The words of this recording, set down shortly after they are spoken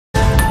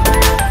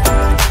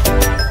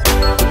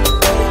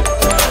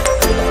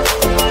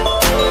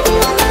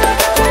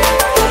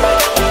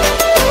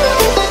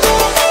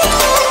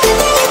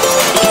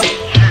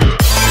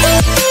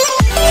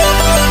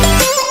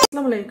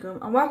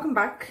welcome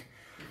back.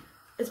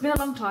 It's been a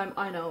long time,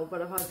 I know,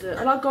 but I've had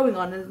a lot going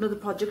on and another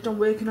project I'm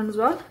working on as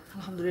well,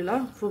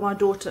 alhamdulillah, for my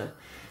daughter.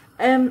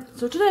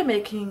 So today I'm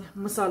making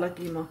masala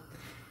keema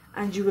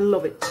and you will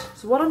love it.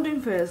 So what I'm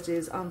doing first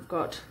is I've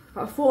got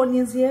about 4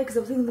 onions here because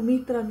I think the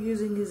meat that I'm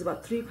using is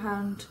about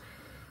 £3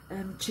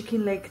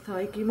 chicken leg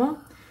thigh keema,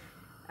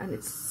 and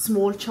it's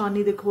small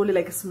chani, they call it,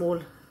 like a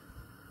small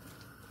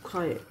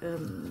quite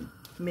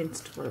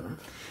minced, whatever.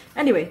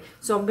 Anyway,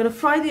 so I'm going to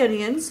fry the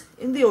onions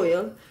in the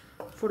oil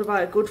for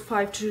about a good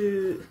 5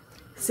 to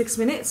 6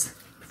 minutes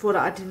before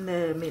I add in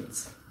the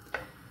mince.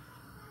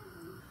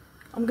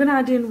 I'm going to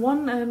add in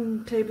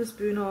 1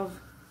 tablespoon of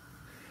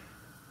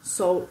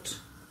salt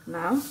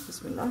now,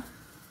 bismillah.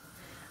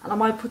 And I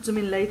might put some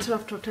in later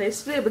after I've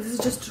tasted it, but this is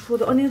just for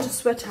the onions to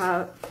sweat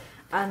out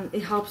and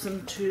it helps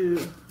them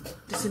to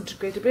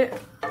disintegrate a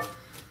bit.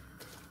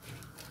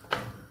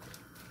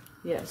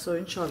 Yeah, so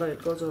inshallah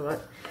it goes alright.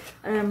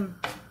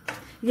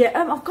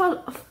 I've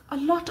got a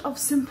lot of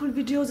simple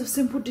videos of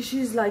simple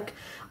dishes like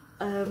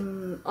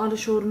aloo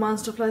shawarma and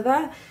stuff like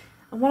that.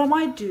 And what I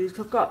might do is,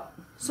 I've got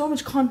so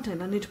much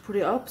content I need to put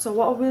it up. So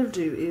what I will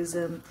do is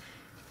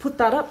put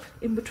that up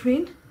in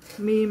between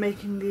me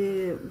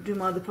do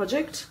my other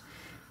project,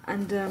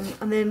 and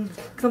then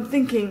because I'm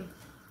thinking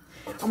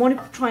I'm only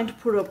trying to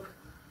put up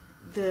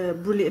the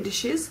brilliant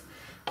dishes,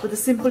 but the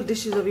simple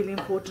dishes are really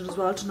important as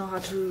well, to know how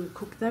to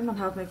cook them and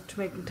how to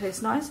make them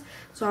taste nice.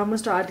 So I'm going to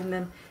start adding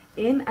them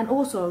in. And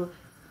also,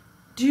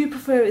 do you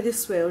prefer it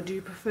this way or do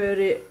you prefer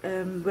it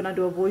when I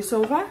do a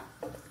voiceover?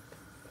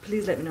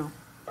 Please let me know.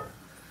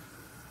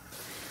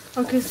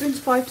 Okay, it's been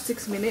 5 to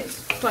 6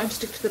 minutes, trying to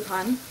stick to the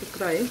pan, the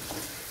gray,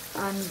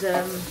 and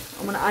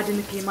I'm going to add in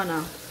the keema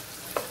now.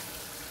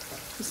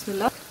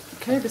 Bismillah.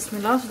 Okay,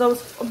 bismillah. So that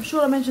was, I'm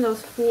sure I mentioned that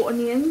was 4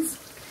 onions.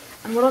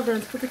 And what I've done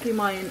is put the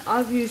keema in.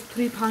 I've used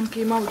 £3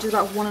 keema, which is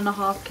about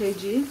 1.5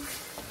 kg,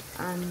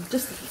 and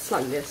just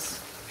slightly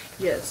less.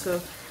 Yeah, so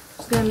I'm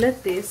just going to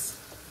let this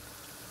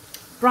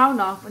brown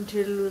up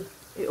until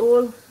it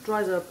all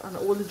dries up and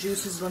all the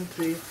juices run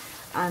through,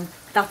 and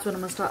that's when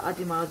I'm going to start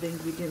adding my other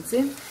ingredients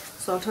in.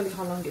 So I'll tell you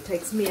how long it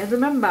takes me. And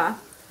remember,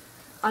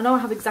 I know I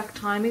have exact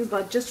timings,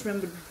 but I just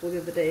remembered before the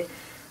other day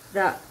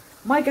that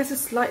my gas is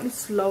slightly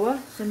slower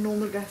than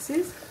normal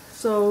gases.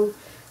 So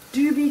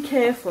do be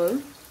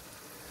careful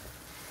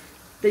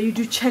that you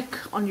do check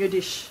on your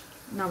dish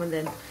now and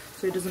then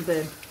so it doesn't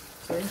burn.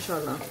 So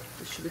inshallah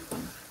this should be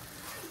fine.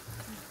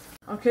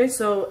 Okay,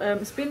 so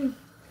it's been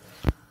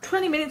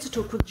 20 minutes it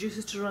took for the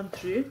juices to run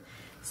through.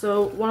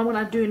 So what I'm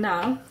going to do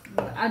now, I'm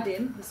going to add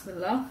in,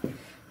 bismillah,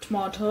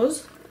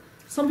 tomatoes.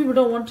 Some people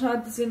don't want to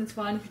add this in, it's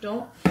fine if you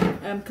don't.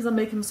 Because I'm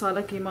making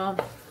masala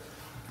keema,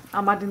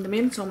 I'm adding them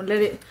in, so I'm going to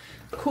let it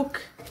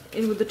cook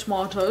in with the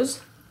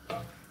tomatoes.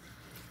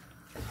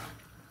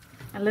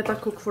 And let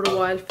that cook for a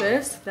while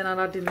first, then I'll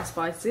add in the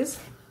spices.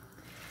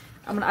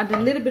 I'm going to add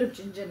a little bit of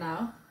ginger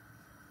now.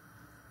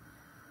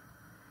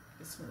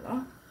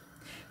 Bismillah.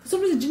 For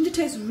some reason ginger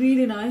tastes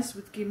really nice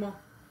with keema.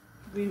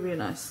 Really, really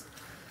nice.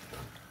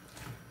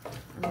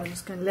 And I'm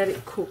just going to let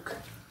it cook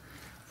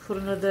for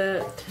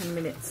another 10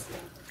 minutes.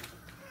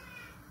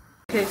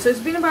 Okay, so it's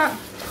been about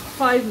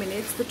 5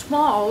 minutes. The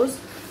tomatoes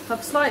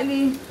have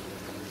slightly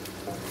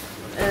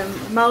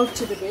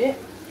melted a bit,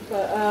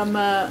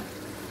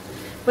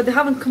 but they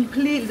haven't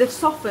completely, they've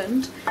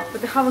softened,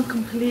 but they haven't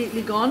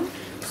completely gone.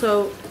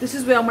 So this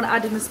is where I'm going to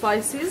add in the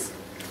spices.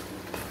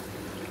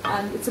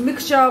 And it's a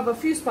mixture of a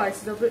few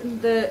spices. I've written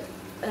the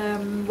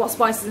what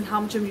spices and how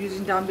much I'm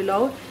using down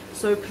below.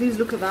 So please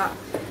look at that.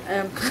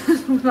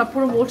 When I put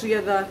them all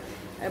together,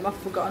 I've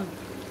forgotten,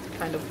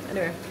 kind of.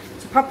 Anyway,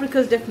 so paprika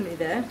is definitely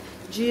there.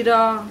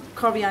 Jeera,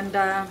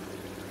 coriander,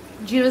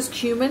 jeera's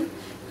cumin,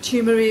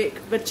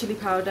 turmeric, red chilli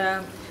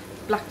powder,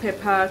 black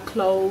pepper,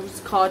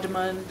 cloves,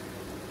 cardomon.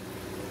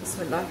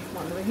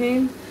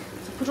 Bismillahirrahmanirrahim.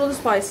 So put all the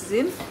spices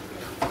in.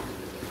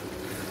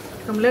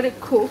 Let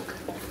it cook.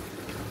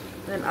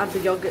 Then add the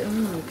yogurt.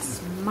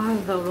 Smell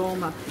the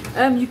aroma.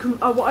 You can.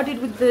 What I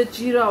did with the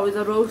jeera is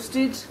I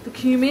roasted the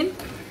cumin,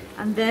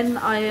 and then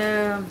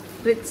I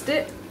blitzed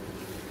it.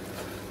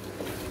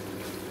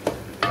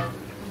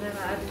 And then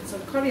I added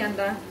some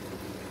coriander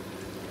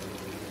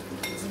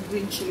and some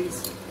green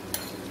chilies.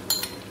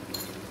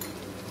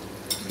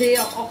 They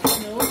are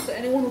optional, so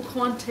anyone who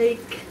can't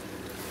take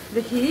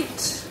the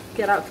heat,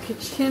 get out the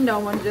kitchen.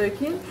 No, I'm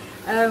joking.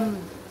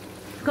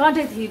 If you can't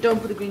take the heat, don't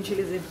put the green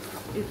chilies in.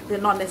 They're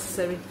not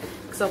necessary,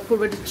 because I'll put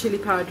red chili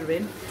powder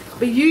in.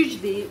 But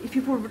usually if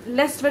you put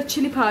less red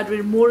chili powder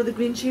in, more of the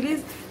green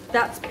chilies,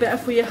 that's better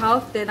for your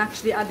health than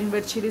actually adding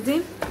red chilies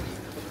in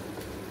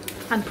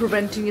and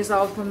preventing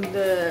yourself from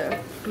the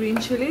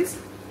green chilies.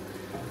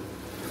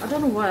 I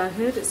don't know why I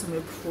heard it somewhere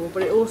before,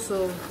 but it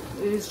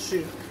is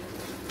true.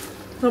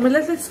 So I'm going to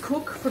let this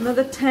cook for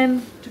another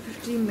 10 to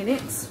 15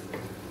 minutes,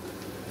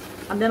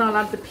 and then I'll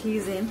add the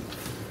peas in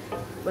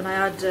when I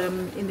add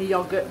in the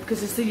yogurt,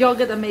 because it's the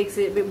yogurt that makes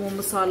it a bit more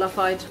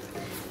masala-fied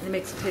and it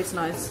makes it taste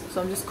nice. So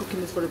I'm just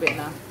cooking this for a bit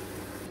now.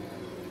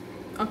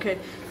 Okay,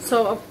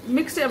 so I've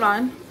mixed it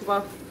around for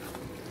about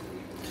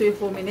 3 or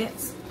 4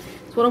 minutes.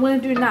 So what I'm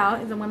going to do now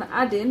is I'm going to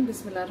add in,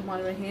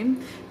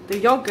 Bismillahirrahmanirrahim, the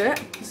yogurt.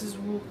 This is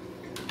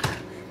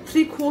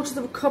 3/4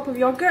 of a cup of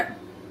yogurt.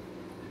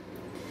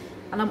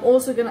 And I'm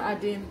also going to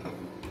add in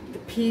the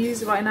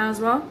peas right now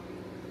as well.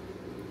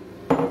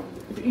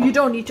 You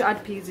don't need to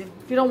add peas in.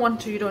 If you don't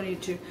want to, you don't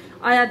need to.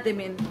 I add them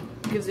in.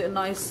 Gives it a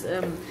nice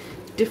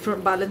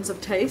different balance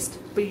of taste.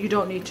 But you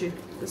don't need to.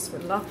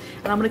 Bismillah.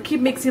 And I'm going to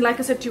keep mixing. Like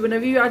I said to you,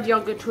 whenever you add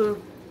yogurt to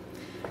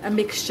a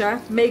mixture,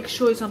 make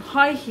sure it's on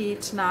high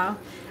heat now.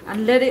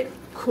 And let it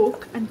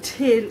cook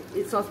until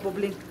it starts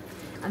bubbling.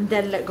 And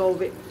then let go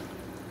of it.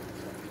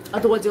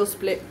 Otherwise you'll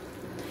split.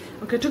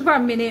 Okay, it took about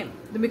a minute.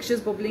 The mixture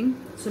is bubbling.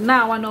 So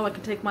now I know I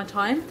can take my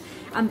time.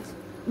 And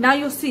now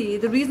you'll see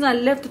the reason I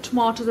left the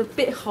tomatoes a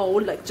bit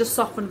whole, like just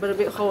softened but a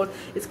bit whole,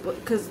 is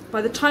because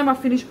by the time I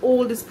finish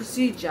all this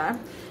procedure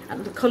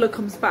and the colour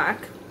comes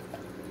back,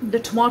 the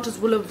tomatoes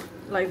will have,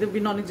 like, they'll be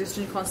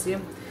non-existent, you can't see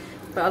them.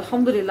 But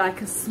alhamdulillah, I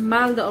can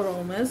smell the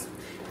aromas.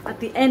 At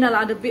the end I'll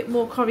add a bit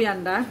more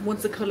coriander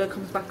once the colour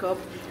comes back up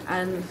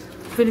and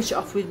finish it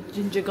off with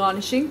ginger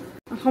garnishing.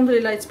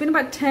 Alhamdulillah, it's been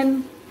about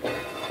 10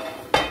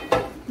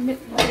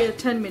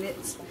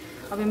 minutes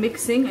I've been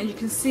mixing, and you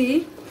can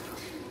see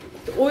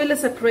the oil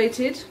is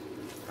separated.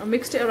 I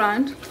mixed it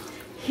around.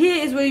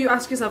 Here is where you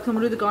ask yourself, I'm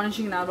going to do the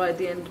garnishing now right at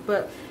the end.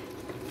 But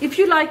if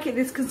you like it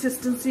this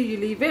consistency, you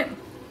leave it.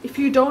 If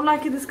you don't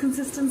like it this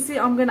consistency,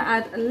 I'm going to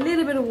add a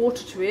little bit of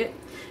water to it,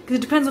 because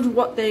it depends on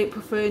what they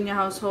prefer in your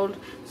household.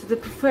 So if they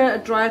prefer a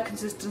drier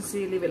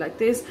consistency, leave it like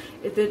this.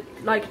 If they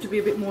like it to be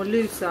a bit more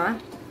looser, I'm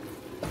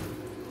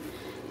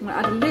going to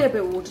add a little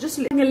bit of water, just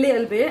a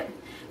little bit,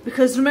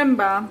 because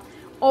remember,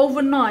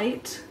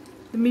 overnight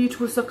the meat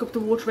will suck up the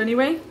water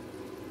anyway.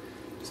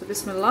 So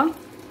Bismillah,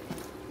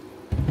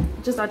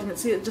 just adding it,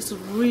 see, just a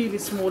really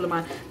small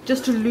amount,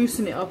 just to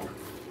loosen it up.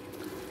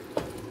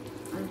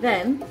 And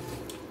then,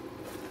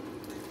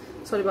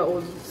 sorry about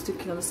all the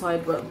sticking on the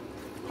side, but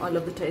I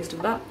love the taste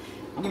of that.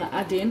 I'm going to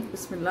add in,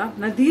 Bismillah.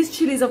 Now these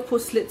chilies I've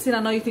put slits in.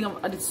 I know you think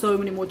I've added so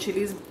many more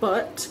chilies,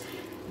 but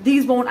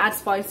these won't add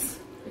spice,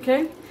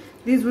 okay?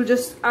 These will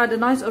just add a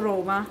nice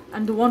aroma,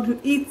 and the one who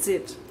eats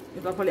it,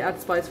 will probably add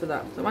spice for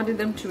that. So I'm adding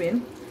them two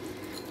in.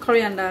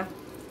 Coriander,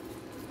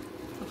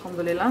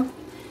 alhamdulillah,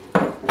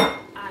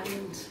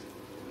 and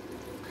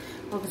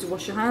obviously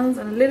wash your hands,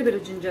 and a little bit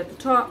of ginger at the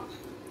top.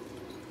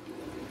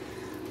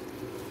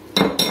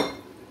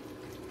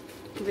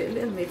 Give it a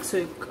little mix,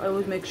 so I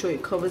always make sure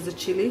it covers the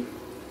chili.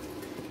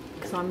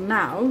 So I'm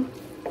now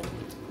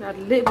add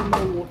a little bit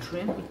more water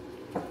in,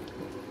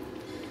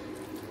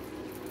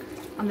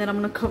 and then I'm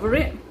going to cover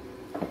it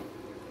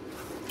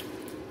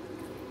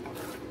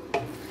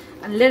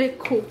and let it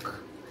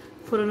cook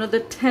for another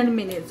 10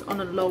 minutes on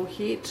a low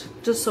heat,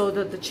 just so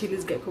that the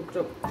chilies get cooked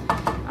up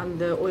and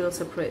the oil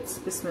separates.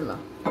 Bismillah.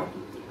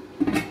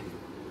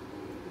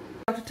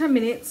 After 10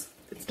 minutes,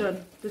 it's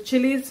done. The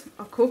chilies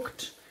are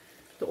cooked,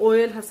 the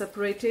oil has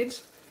separated,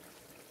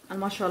 and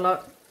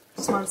mashallah,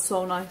 it smells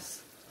so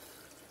nice.